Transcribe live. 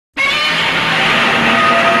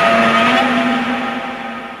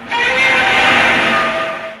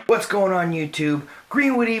What's going on YouTube?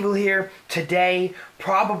 Greenwood Evil here. Today,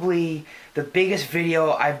 probably the biggest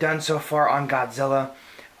video I've done so far on Godzilla.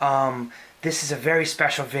 This is a very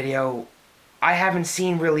special video. I haven't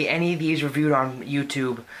seen really any of these reviewed on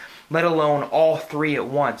YouTube, let alone all three at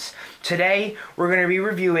once. Today, we're going to be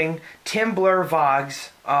reviewing Tim Blur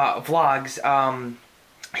Vlogs.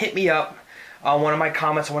 Hit me up on one of my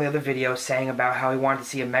comments on one of the other videos saying about how he wanted to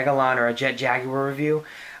see a Megalon or a Jet Jaguar review.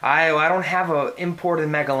 I don't have an imported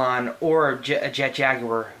Megalon or a Jet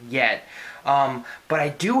Jaguar yet, but I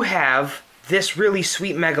do have this really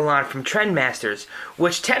sweet Megalon from Trendmasters,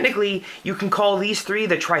 which technically you can call these three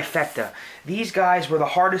the trifecta. These guys were the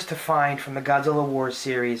hardest to find from the Godzilla Wars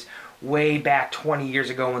series way back 20 years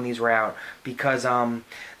ago when these were out, because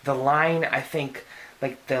the line, I think,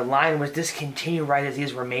 like the line was discontinued right as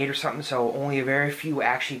these were made or something, so only a very few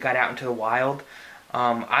actually got out into the wild.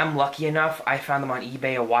 I'm lucky enough, I found them on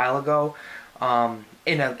eBay a while ago,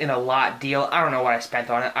 in a lot deal. I don't know what I spent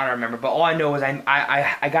on it, I don't remember, but all I know is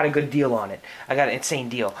I got a good deal on it. I got an insane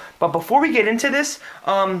deal. But before we get into this,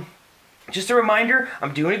 just a reminder,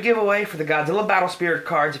 I'm doing a giveaway for the Godzilla Battle Spirit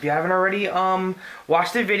cards. If you haven't already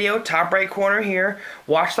watched the video, top right corner here,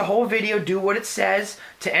 watch the whole video, do what it says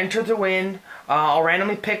to enter to win. I'll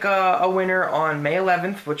randomly pick a winner on May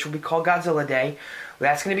 11th, which will be called Godzilla Day.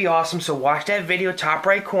 That's going to be awesome, so watch that video, top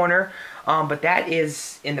right corner. But that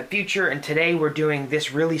is in the future, and today we're doing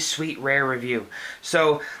this really sweet rare review.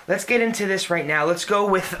 So let's get into this right now. Let's go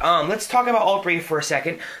with let's talk about all three for a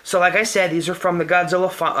second. So like I said, these are from the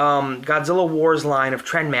Godzilla Wars line of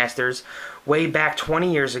Trendmasters way back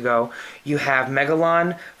 20 years ago. You have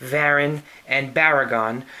Megalon, Varan, and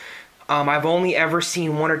Baragon. I've only ever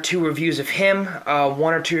seen one or two reviews of him, and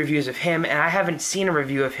I haven't seen a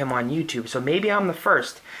review of him on YouTube, so maybe I'm the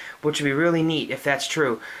first, which would be really neat if that's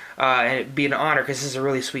true, and it'd be an honor because this is a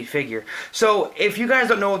really sweet figure. So, if you guys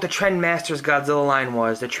don't know what the Trendmasters Godzilla line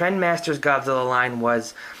was, the Trendmasters Godzilla line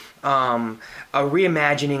was a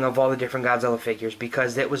reimagining of all the different Godzilla figures,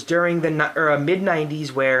 because it was during the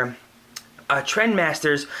mid-90s where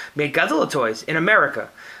Trendmasters made Godzilla toys in America.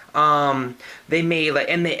 They made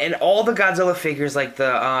and all the Godzilla figures, like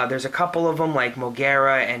there's a couple of them like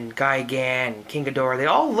Moguera and Gigan and King Ghidorah. They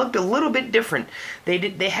all looked a little bit different.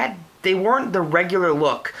 They weren't the regular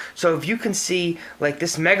look. So if you can see, like,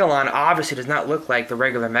 this Megalon obviously does not look like the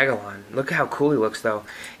regular Megalon. Look at how cool he looks though.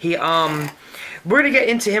 We're gonna get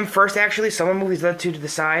into him first. Actually, some of the movies led to the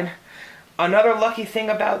side. Another lucky thing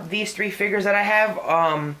about these three figures that I have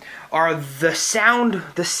are the sound.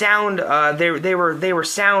 They were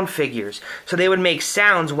sound figures, so they would make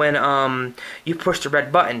sounds when you push the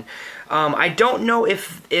red button. I don't know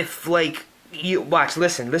if like you watch.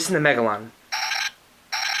 Listen to Megalon.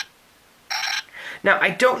 Now I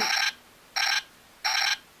don't.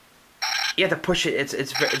 You have to push it.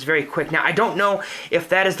 It's very quick. Now I don't know if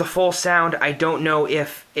that is the full sound. I don't know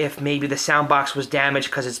if maybe the sound box was damaged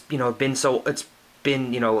because it's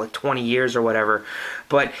been like 20 years or whatever.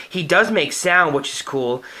 But he does make sound, which is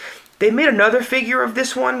cool. They made another figure of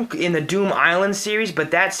this one in the Doom Island series, but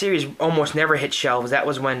that series almost never hit shelves. That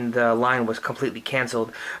was when the line was completely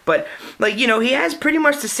canceled. But like, he has pretty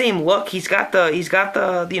much the same look. He's got the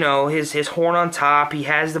his horn on top. He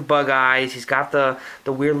has the bug eyes. He's got the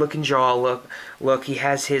weird looking jaw look. He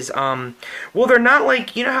has his well, they're not like,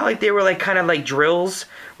 how like they were like kind of like drills.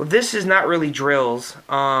 Well, this is not really drills.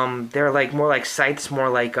 They're like more like scythes, more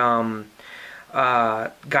like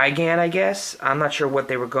Gigan, I guess. I'm not sure what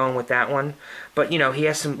they were going with that one, but he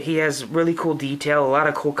has really cool detail, a lot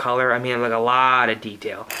of cool color. I mean, like a lot of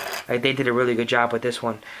detail. Like, they did a really good job with this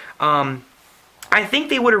one. I think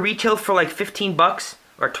they would have retailed for like 15 bucks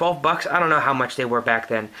or 12 bucks. I don't know how much they were back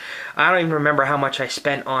then. I don't even remember how much I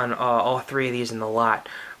spent on all three of these in the lot.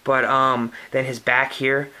 But then his back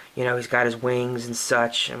here, he's got his wings and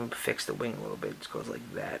such. I'm gonna fix the wing a little bit. It just goes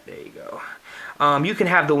like that. There you go. You can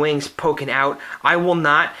have the wings poking out. I will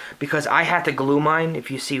not, because I had to glue mine. If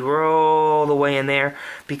you see, we're all the way in there,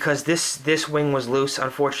 because this wing was loose,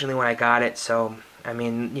 unfortunately, when I got it. So I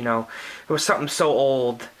mean, it was something so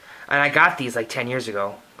old, and I got these like 10 years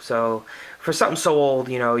ago. So for something so old,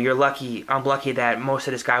 you're lucky. I'm lucky that most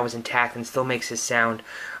of this guy was intact and still makes his sound.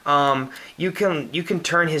 You can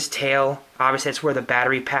turn his tail. Obviously, that's where the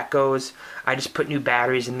battery pack goes. I just put new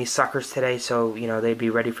batteries in these suckers today, so they'd be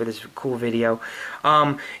ready for this cool video.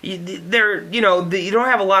 You don't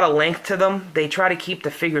have a lot of length to them. They try to keep the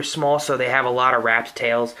figure small, so they have a lot of wrapped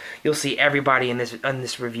tails. You'll see everybody in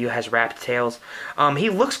this review has wrapped tails. He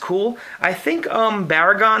looks cool. I think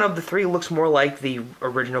Baragon of the three looks more like the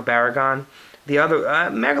original Baragon. The other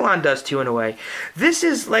Megalon does too in a way. This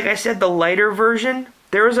is, like I said, the lighter version.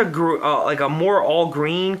 There is a like a more all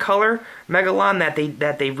green color Megalon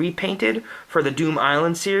that they repainted for the Doom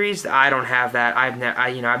Island series. I don't have that.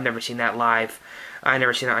 I've never seen that live. I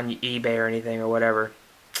never seen it on eBay or anything or whatever.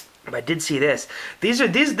 But I did see this. This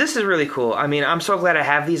is really cool. I mean, I'm so glad I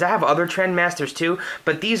have these. I have other Trendmasters too,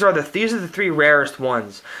 but these are the 3 rarest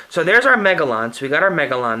ones. So there's our Megalon. So we got our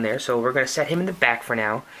Megalon there. So we're gonna set him in the back for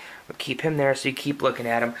now. We'll keep him there so you keep looking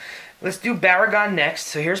at him. Let's do Baragon next.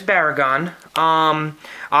 So here's Baragon.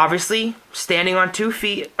 Obviously standing on 2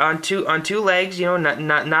 feet, on two legs. You know,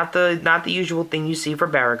 not the usual thing you see for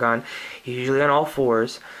Baragon. He's usually on all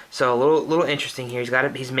 4s. So a little interesting here.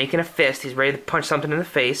 He's making a fist. He's ready to punch something in the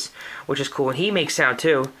face, which is cool. And he makes sound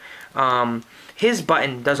too. His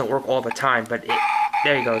button doesn't work all the time, but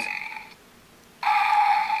there he goes.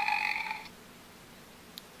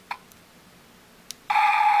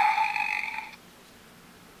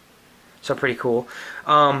 So pretty cool.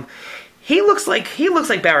 He looks like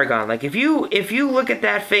Baragon. Like if you look at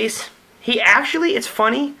that face, it's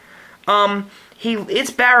funny.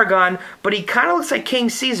 It's Baragon, but he kind of looks like King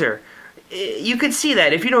Caesar. You could see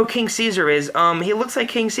that if you know who King Caesar is. He looks like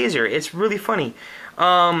King Caesar. It's really funny.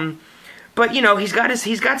 But you know, he's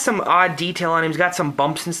got some odd detail on him. He's got some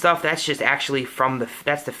bumps and stuff. That's just actually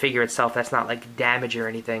that's the figure itself. That's not like damage or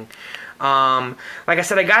anything. Like I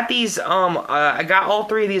said, I got these. I got all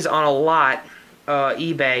 3 of these on a lot,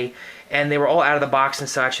 eBay, and they were all out of the box and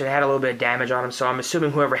such. And they had a little bit of damage on them. So I'm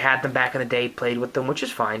assuming whoever had them back in the day played with them, which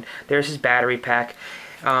is fine. There's his battery pack.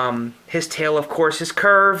 His tail, of course, is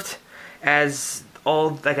curved, as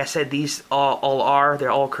like I said, these all are.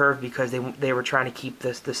 They're all curved because they were trying to keep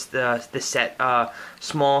this set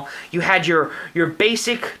small. You had your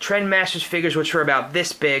basic Trendmasters figures, which were about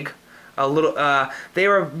this big. They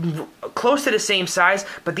were close to the same size,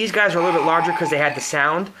 but these guys are a little bit larger because they had the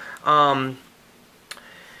sound. But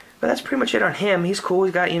that's pretty much it on him. He's cool.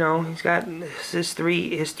 He's got his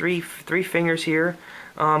three fingers here.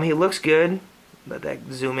 He looks good. Let that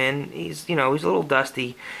zoom in. He's a little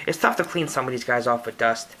dusty. It's tough to clean some of these guys off with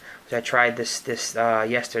dust. I tried this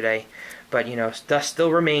yesterday, but dust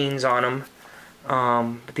still remains on them.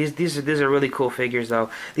 But these are really cool figures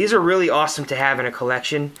though. These are really awesome to have in a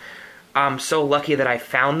collection. I'm so lucky that I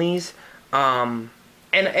found these. And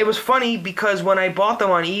it was funny because when I bought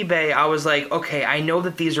them on eBay, I was like, okay, I know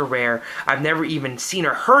that these are rare. I've never even seen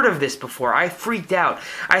or heard of this before. I freaked out.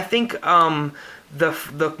 I think the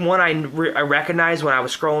one I recognized when I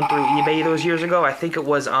was scrolling through eBay those years ago, I think it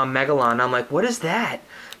was Megalon. I'm like, what is that?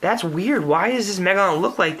 That's weird. Why does this Megalon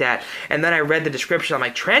look like that? And then I read the description. I'm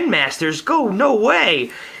like, Trendmasters? Go, no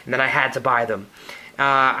way! And then I had to buy them.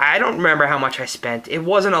 I don't remember how much I spent. It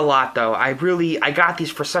wasn't a lot though. I got these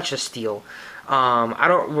for such a steal. I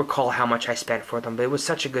don't recall how much I spent for them, but it was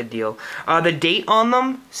such a good deal. The date on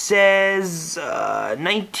them says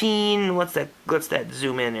 19. Let's that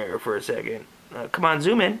zoom in here for a second. Come on,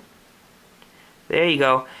 zoom in. There you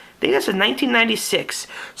go. I think that says 1996.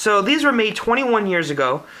 So these were made 21 years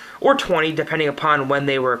ago, or 20, depending upon when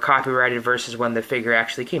they were copyrighted versus when the figure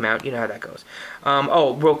actually came out. You know how that goes.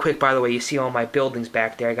 Oh, real quick, by the way, you see all my buildings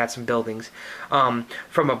back there. I got some buildings from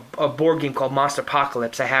a board game called Monster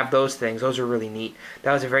Apocalypse. I have those things. Those are really neat.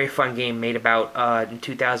 That was a very fun game made about in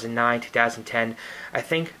 2009, 2010, I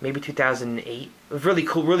think, maybe 2008. It was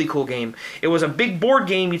really cool game. It was a big board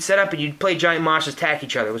game you'd set up and you'd play giant monsters attack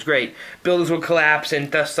each other. It was great. Buildings would collapse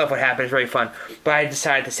and stuff would happen. It was very fun. But I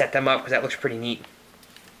decided to set them up because that looks pretty neat.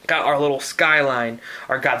 Got our little skyline,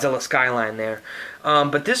 our Godzilla skyline there.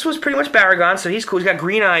 But this was pretty much Baragon, so he's cool. He's got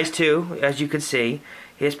green eyes too, as you can see.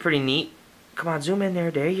 He's pretty neat. Come on, zoom in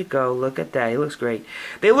there. There you go. Look at that. He looks great.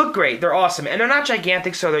 They look great. They're awesome. And they're not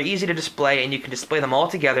gigantic, so they're easy to display, and you can display them all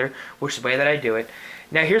together, which is the way that I do it.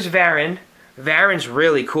 Now here's Varan. Varan's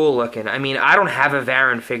really cool looking. I mean, I don't have a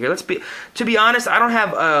Varan figure. To be honest, I don't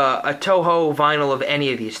have a Toho vinyl of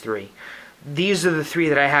any of these 3. These are the 3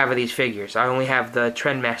 that I have of these figures. I only have the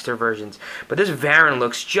Trendmaster versions. But this Varan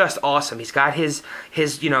looks just awesome. He's got his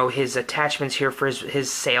attachments here for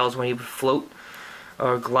his sails when he would float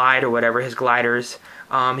or glide or whatever, his gliders.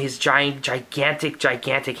 His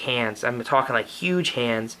gigantic hands. I'm talking like huge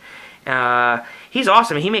hands. He's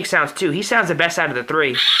awesome. He makes sounds too. He sounds the best out of the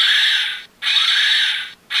 3.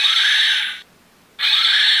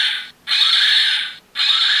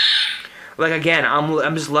 Like again,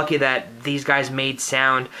 I'm just lucky that these guys made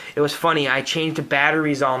sound. It was funny. I changed the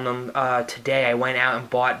batteries on them today. I went out and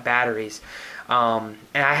bought batteries, and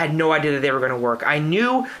I had no idea that they were going to work. I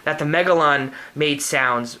knew that the Megalon made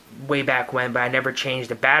sounds way back when, but I never changed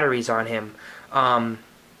the batteries on him.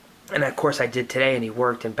 And of course I did today, and he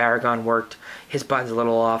worked, and Baragon worked. His button's a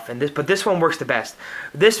little off, and but this one works the best.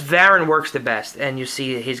 This Varan works the best, and you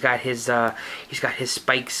see he's got his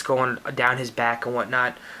spikes going down his back and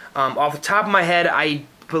whatnot. Off the top of my head, I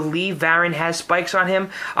believe Varan has spikes on him.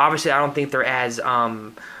 Obviously, I don't think they're as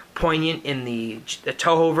poignant in the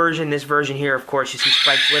Toho version. This version here, of course, you see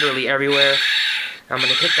spikes literally everywhere. I'm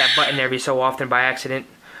gonna hit that button every so often by accident.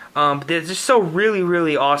 They're just so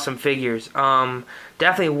really awesome figures.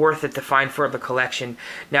 Definitely worth it to find for the collection.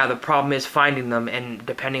 Now the problem is finding them, and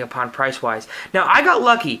depending upon price wise. Now I got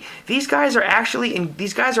lucky. These guys are actually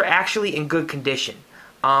in good condition.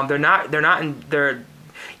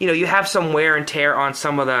 You know, you have some wear and tear on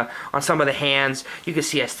some of the hands. You can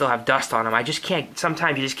see I still have dust on them. I just can't.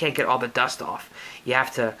 Sometimes you just can't get all the dust off. You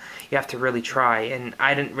have to really try. And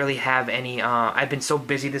I didn't really have any. I've been so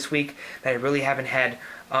busy this week that I really haven't had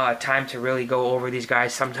time to really go over these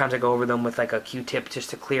guys. Sometimes I go over them with like a Q-tip just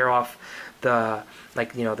to clear off the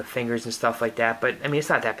the fingers and stuff like that. But I mean, it's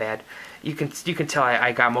not that bad. You can tell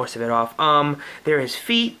I got most of it off. There are his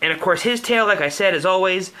feet, and of course his tail. Like I said, as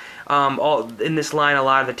always, all in this line, a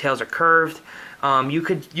lot of the tails are curved. You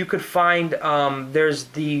could find there's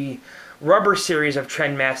the rubber series of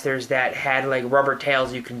Trendmasters that had like rubber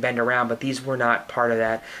tails you can bend around, but these were not part of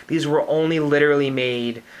that. These were only literally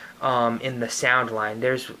made in the sound line.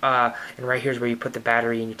 There's and right here's where you put the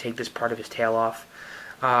battery and you take this part of his tail off.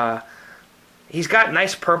 He's got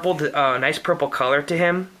nice purple color to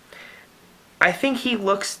him. I think he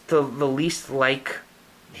looks the least like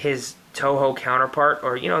his Toho counterpart,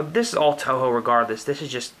 or this is all Toho regardless. This is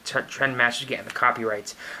just Trendmasters getting the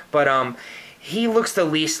copyrights, but he looks the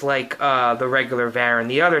least like the regular Varan.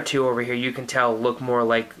 The other two over here, you can tell, look more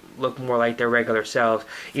like their regular selves,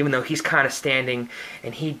 even though he's kind of standing,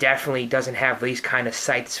 and he definitely doesn't have these kind of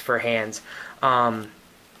sights for hands. But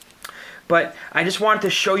I just wanted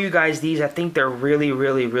to show you guys these. I think they're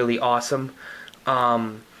really awesome.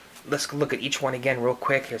 Let's look at each one again real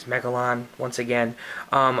quick. Here's Megalon once again.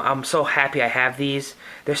 I'm so happy I have these.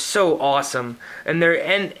 They're so awesome,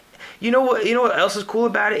 and you know what else is cool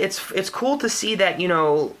about it? It's cool to see that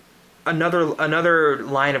another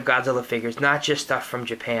line of Godzilla figures, not just stuff from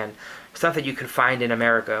Japan, stuff that you can find in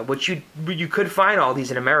America, which you could find all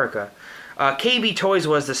these in America. KB Toys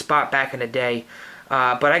was the spot back in the day,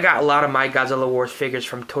 but I got a lot of my Godzilla Wars figures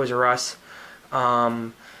from Toys R Us.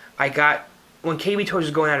 When KB Toys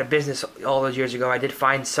was going out of business all those years ago, I did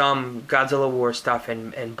find some Godzilla Wars stuff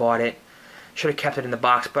and bought it. Should have kept it in the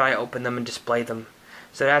box, but I opened them and displayed them.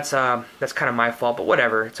 So that's kind of my fault, but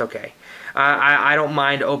whatever, it's okay. I don't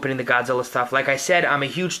mind opening the Godzilla stuff. Like I said, I'm a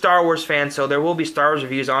huge Star Wars fan, so there will be Star Wars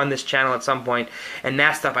reviews on this channel at some point, and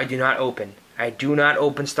that stuff I do not open. I do not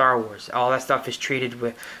open Star Wars. All that stuff is treated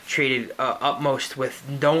utmost with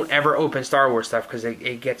don't ever open Star Wars stuff, because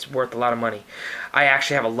it gets worth a lot of money. I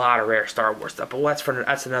actually have a lot of rare Star Wars stuff, but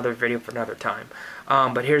that's another video for another time.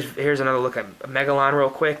 But here's another look at Megalon real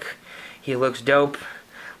quick. He looks dope.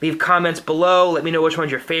 Leave comments below. Let me know which one's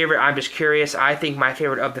your favorite. I'm just curious. I think my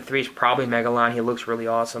favorite of the three is probably Megalon. He looks really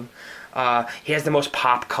awesome. He has the most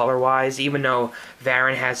pop color-wise, even though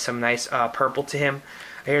Varan has some nice purple to him.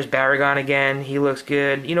 Here's Baragon again. He looks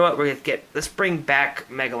good. You know what? Let's bring back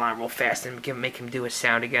Megalon real fast and make him do his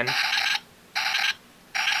sound again.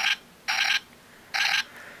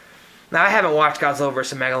 Now, I haven't watched Godzilla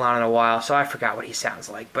vs. Megalon in a while, so I forgot what he sounds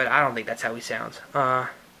like, but I don't think that's how he sounds.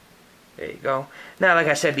 There you go. Now, like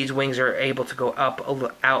I said, these wings are able to go out a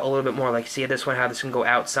little bit more. Like, see this one, how this can go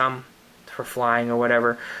out some for flying or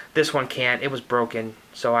whatever. This one can't. It was broken,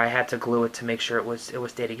 so I had to glue it to make sure it would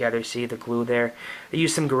stay together. See the glue there? I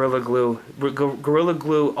used some Gorilla Glue. Gorilla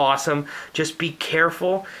Glue, awesome. Just be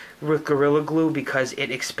careful with Gorilla Glue because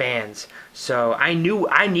it expands. So I knew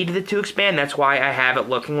I needed it to expand. That's why I have it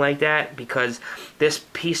looking like that, because this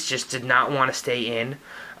piece just did not want to stay in.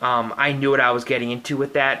 I knew what I was getting into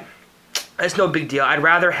with that. It's no big deal. I'd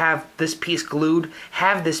rather have this piece glued,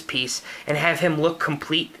 have this piece, and have him look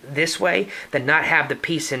complete this way than not have the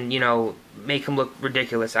piece and, make him look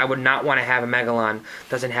ridiculous. I would not want to have a Megalon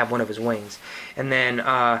doesn't have one of his wings. And then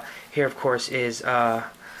here, of course, is...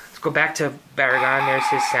 let's go back to Baragon. There's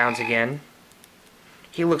his sounds again.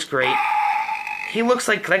 He looks great. He looks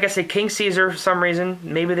like I said, King Caesar for some reason.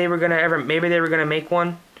 Maybe they were gonna make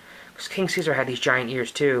one, because King Caesar had these giant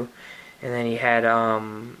ears too. And then he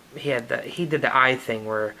did the eye thing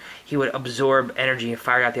where he would absorb energy and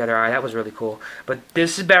fire out the other eye. That was really cool. But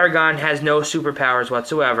this is Baragon, has no superpowers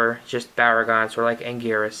whatsoever. Just Baragon, sort of like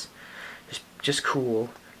Anguirus. Just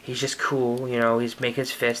cool. He's just cool, he's making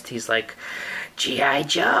his fist. He's like, G.I.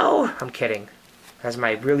 Joe! I'm kidding. That's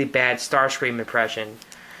my really bad Starscream impression.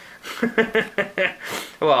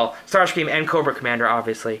 Well, Starscream and Cobra Commander,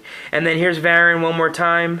 obviously. And then here's Varan one more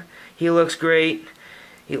time. He looks great.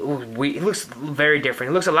 He looks very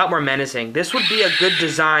different. He looks a lot more menacing. This would be a good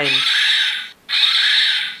design.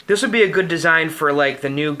 This would be a good design for like the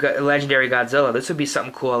new legendary Godzilla. This would be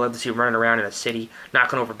something cool. I'd love to see him running around in a city,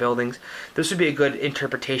 knocking over buildings. This would be a good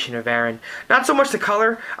interpretation of Varan. Not so much the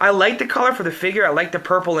color. I like the color for the figure. I like the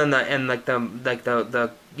purple and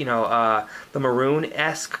the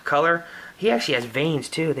maroon-esque color. He actually has veins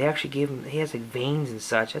too. They actually gave him. He has like veins and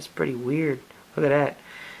such. That's pretty weird. Look at that.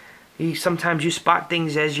 Sometimes you spot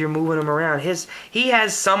things as you're moving him around. He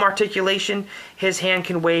has some articulation. His hand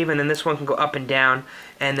can wave, and then this one can go up and down,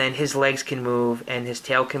 and then his legs can move, and his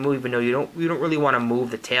tail can move. Even though you don't really want to move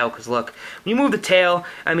the tail, because look, when you move the tail,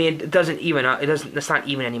 I mean, it doesn't even. It's not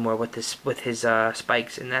even anymore with his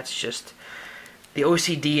spikes, and that's just the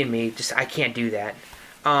OCD in me. I can't do that.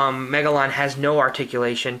 Megalon has no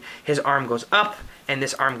articulation. His arm goes up, and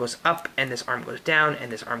this arm goes up, and this arm goes down,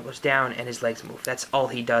 and this arm goes down, and his legs move. That's all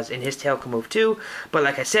he does, and his tail can move too. But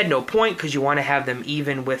like I said, no point, because you want to have them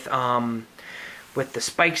even with the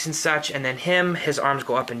spikes and such. And then his arms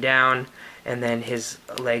go up and down, and then his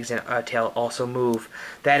legs and tail also move.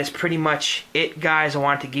 That is pretty much it, guys. I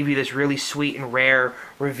wanted to give you this really sweet and rare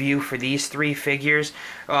review for these three figures.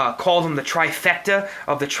 Call them the trifecta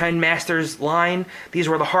of the Trendmasters line. These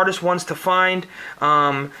were the hardest ones to find.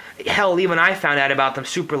 Hell, even I found out about them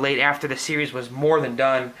super late after the series was more than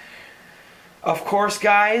done. Of course,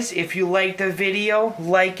 guys, if you liked the video,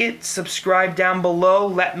 like it, subscribe down below.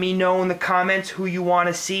 Let me know in the comments who you want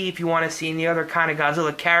to see. If you want to see any other kind of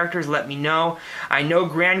Godzilla characters, let me know. I know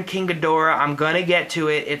Grand King Ghidorah. I'm going to get to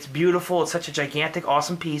it. It's beautiful. It's such a gigantic,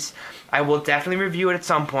 awesome piece. I will definitely review it at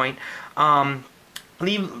some point.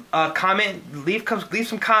 Leave a comment. Leave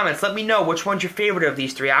some comments. Let me know which one's your favorite of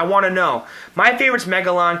these three. I want to know. My favorite's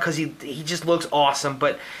Megalon because he just looks awesome.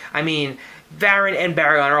 But, I mean, Varan and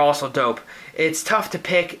Baragon are also dope. It's tough to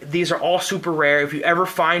pick. These are all super rare. If you ever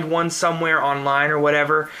find one somewhere online or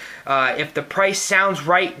whatever, if the price sounds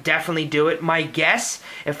right, definitely do it. My guess,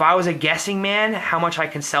 if I was a guessing man, how much I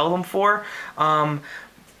can sell them for,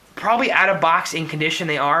 probably out of box in condition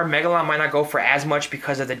they are. Megalon might not go for as much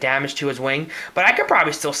because of the damage to his wing, but I could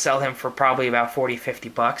probably still sell him for probably about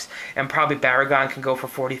 40-50 bucks, and probably Baragon can go for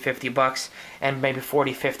 40-50 bucks, and maybe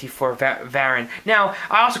 40-50 for Varan. Now,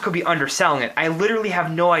 I also could be underselling it. I literally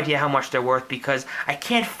have no idea how much they're worth because I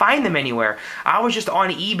can't find them anywhere. I was just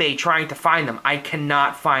on eBay trying to find them. I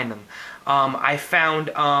cannot find them. I found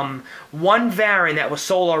one Varan that was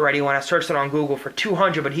sold already when I searched it on Google for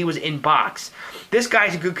 $200, but he was in box. This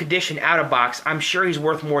guy's in good condition out of box. I'm sure he's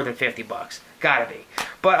worth more than 50 bucks. Gotta be.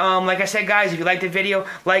 But like I said, guys, if you liked the video,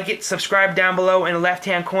 like it, subscribe down below in the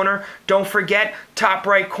left-hand corner. Don't forget, top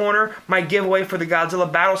right corner, my giveaway for the Godzilla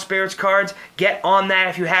Battle Spirits cards. Get on that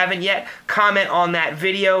if you haven't yet. Comment on that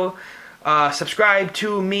video. Subscribe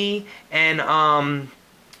to me and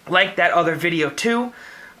like that other video too.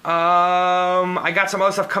 I got some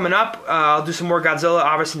other stuff coming up. I'll do some more Godzilla,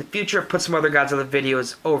 obviously, in the future. Put some other Godzilla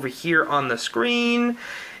videos over here on the screen.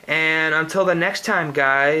 And until the next time,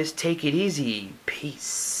 guys, take it easy.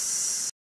 Peace.